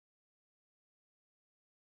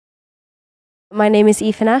My name is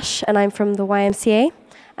Aoife Nash and I'm from the YMCA,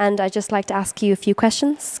 and I'd just like to ask you a few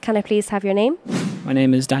questions. Can I please have your name? My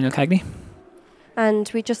name is Dan Cagney. And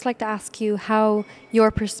we'd just like to ask you how your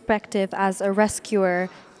perspective as a rescuer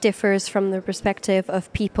differs from the perspective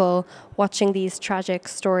of people watching these tragic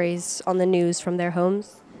stories on the news from their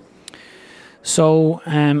homes. So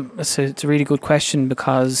it's a really good question,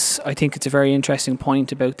 because I think it's a very interesting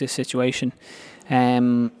point about this situation.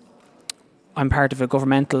 I'm part of a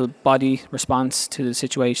governmental body response to the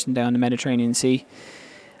situation down the Mediterranean Sea,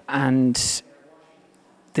 and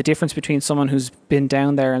the difference between someone who's been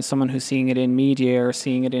down there and someone who's seeing it in media or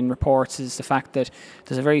seeing it in reports is the fact that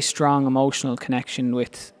there's a very strong emotional connection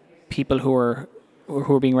with people who are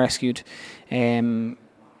being rescued.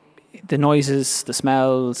 The noises, the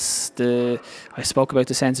smells, I spoke about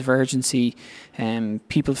the sense of urgency.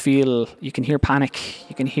 People feel, you can hear panic,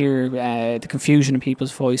 you can hear the confusion in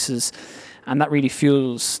people's voices, and that really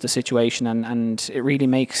fuels the situation, and it really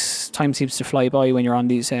makes, time seems to fly by when you're on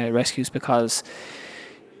these rescues, because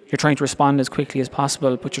you're trying to respond as quickly as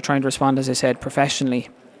possible, but you're trying to respond, as I said, professionally.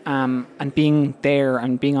 And being there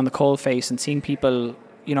and being on the coal face and seeing people,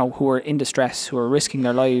 you know, who are in distress, who are risking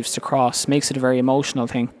their lives to cross, makes it a very emotional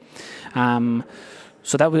thing.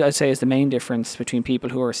 So that would, I'd say, is the main difference between people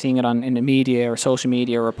who are seeing it in the media or social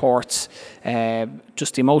media or reports.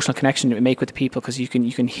 Just the emotional connection that we make with the people, because you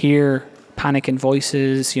can hear panic in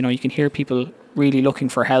voices. You know, you can hear people really looking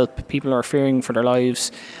for help. People are fearing for their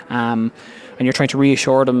lives, and you're trying to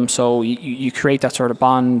reassure them. So you create that sort of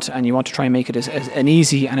bond, and you want to try and make it as an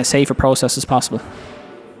easy and a safer process as possible.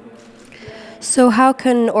 So how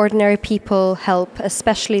can ordinary people help,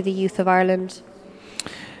 especially the youth of Ireland?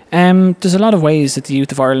 There's a lot of ways that the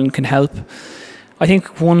youth of Ireland can help. I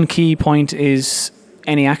think one key point is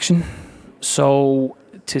any action. So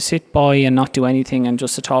to sit by and not do anything and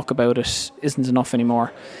just to talk about it isn't enough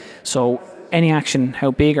anymore. So any action,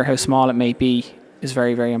 how big or how small it may be, is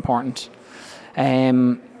very, very important.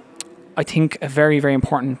 I think a very, very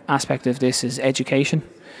important aspect of this is education.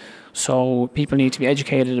 So people need to be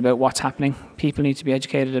educated about what's happening. People need to be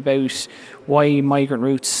educated about why migrant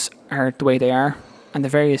routes are the way they are, and the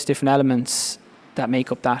various different elements that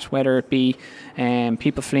make up that, whether it be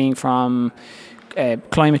people fleeing from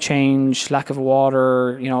climate change, lack of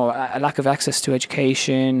water, you know, a lack of access to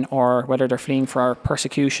education, or whether they're fleeing for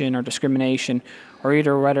persecution or discrimination, or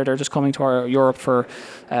either whether they're just coming to Europe for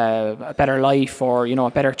a better life, or, you know,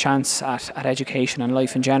 a better chance at education and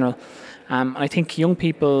life in general. And I think young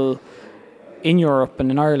people in Europe and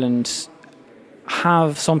in Ireland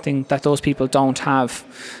have something that those people don't have,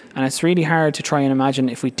 and it's really hard to try and imagine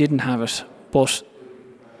if we didn't have it. But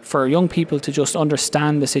for young people to just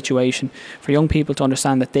understand the situation, for young people to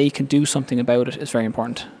understand that they can do something about it, is very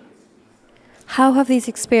important. How have these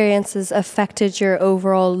experiences affected your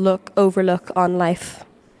overall overlook on life?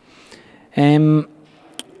 I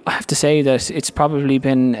have to say that it's probably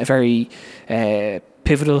been a very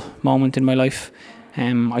pivotal moment in my life.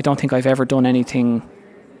 I don't think I've ever done anything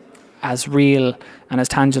as real and as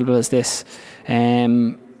tangible as this.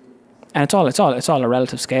 And it's all a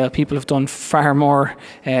relative scale. People have done far more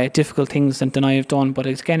difficult things than I have done, but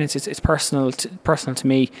again, it's personal to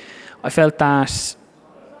me. I felt that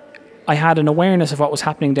I had an awareness of what was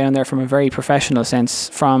happening down there from a very professional sense,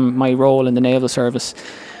 from my role in the Naval Service.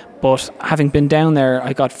 But having been down there,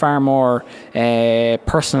 I got far more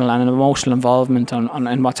personal and emotional involvement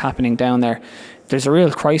on what's happening down there. There's a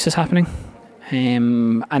real crisis happening,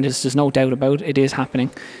 and there's no doubt about it, it is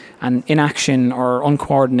happening. And inaction or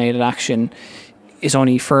uncoordinated action is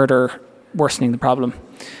only further worsening the problem.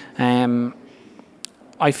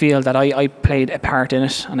 I feel that I played a part in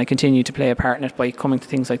it, and I continue to play a part in it by coming to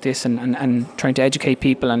things like this and trying to educate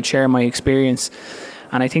people and share my experience.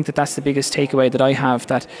 And I think that that's the biggest takeaway that I have,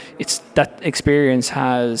 that that experience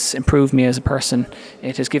has improved me as a person.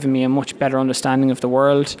 It has given me a much better understanding of the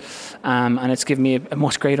world, and it's given me a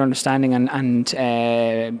much greater understanding and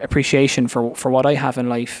appreciation for what I have in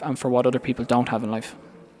life and for what other people don't have in life.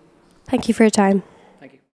 Thank you for your time.